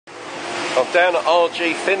I'm down at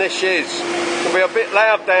RG Finishes. It'll be a bit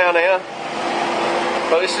loud down here,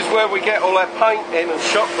 but this is where we get all our painting and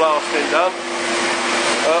shot blasting done.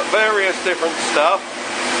 Various different stuff.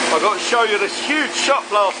 I've got to show you this huge shot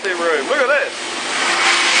blasting room. Look at this.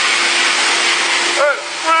 It's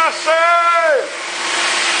massive!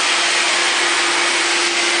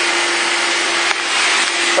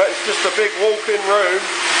 It's just a big walk-in room.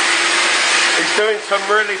 He's doing some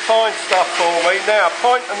really fine stuff for me. Now,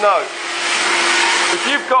 point and note. If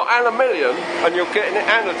you've got aluminium and you're getting it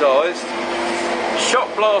anodised, shot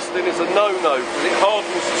blasting is a no-no because it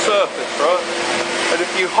hardens the surface, right? And if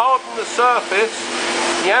you harden the surface,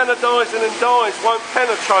 the anodising and dyes won't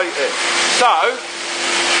penetrate it. So,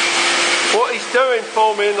 what he's doing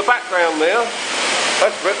for me in the background there,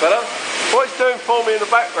 that's a bit better. What he's doing for me in the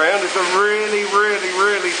background is a really, really,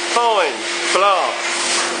 really fine blast.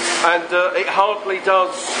 And it hardly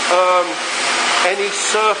does any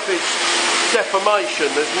surface deformation.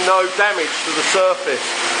 There's no damage to the surface.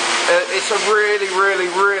 It's a really, really,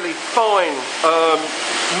 really fine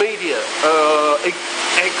media,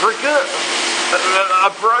 aggregate,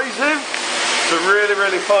 abrasive. It's a really,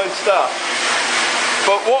 really fine stuff.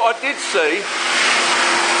 But what I did see,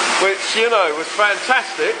 which, you know, was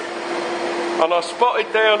fantastic, and I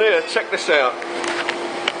spotted down here, check this out.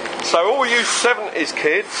 So all you 70s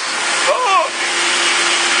kids, look!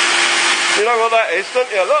 You know what that is, don't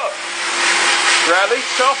you? Look! Rally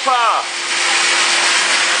chopper!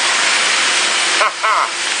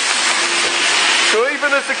 So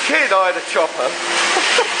even as a kid I had a chopper.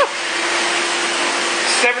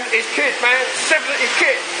 70s kid, man, 70s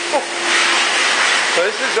kid! So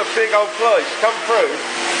this is a big old place. Come through,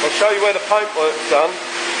 I'll show you where the paintwork's done.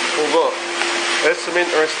 Oh look, there's some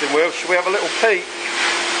interesting wheels. Shall we have a little peek?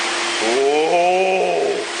 Oh,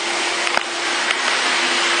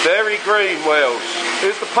 very green wheels.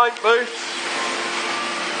 Here's the paint booth.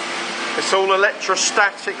 It's all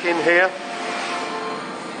electrostatic in here.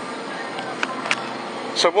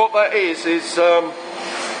 So what that is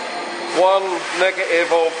one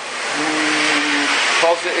negative of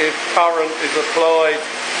positive current is applied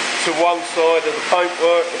to one side of the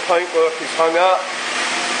paintwork. The paintwork is hung up.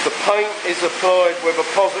 The paint is applied with a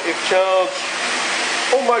positive charge,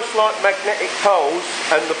 almost like magnetic poles,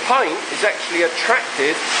 and the paint is actually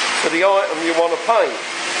attracted to the item you want to paint.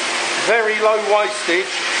 Very low wastage,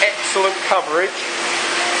 excellent coverage.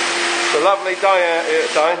 It's a lovely day out here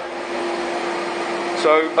today.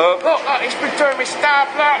 So, look, he's been doing me stuff,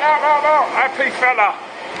 look, happy fella.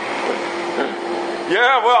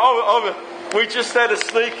 Yeah, well, we just had a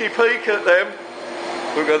sneaky peek at them.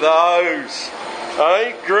 Look at those.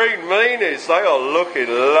 Hey, green meanies, they are looking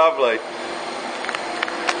lovely.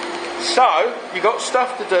 So, you got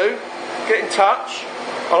stuff to do, get in touch,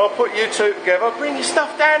 and I'll put you two together. Bring your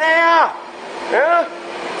stuff down here. Yeah?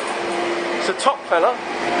 It's a top fella.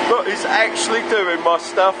 Look, he's actually doing my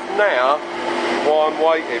stuff now while I'm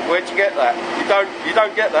waiting. Where'd you get that? You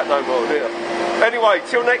don't get that no more, do you? Anyway,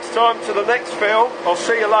 till next time, to the next film. I'll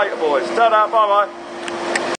see you later, boys. Ta-da, bye-bye.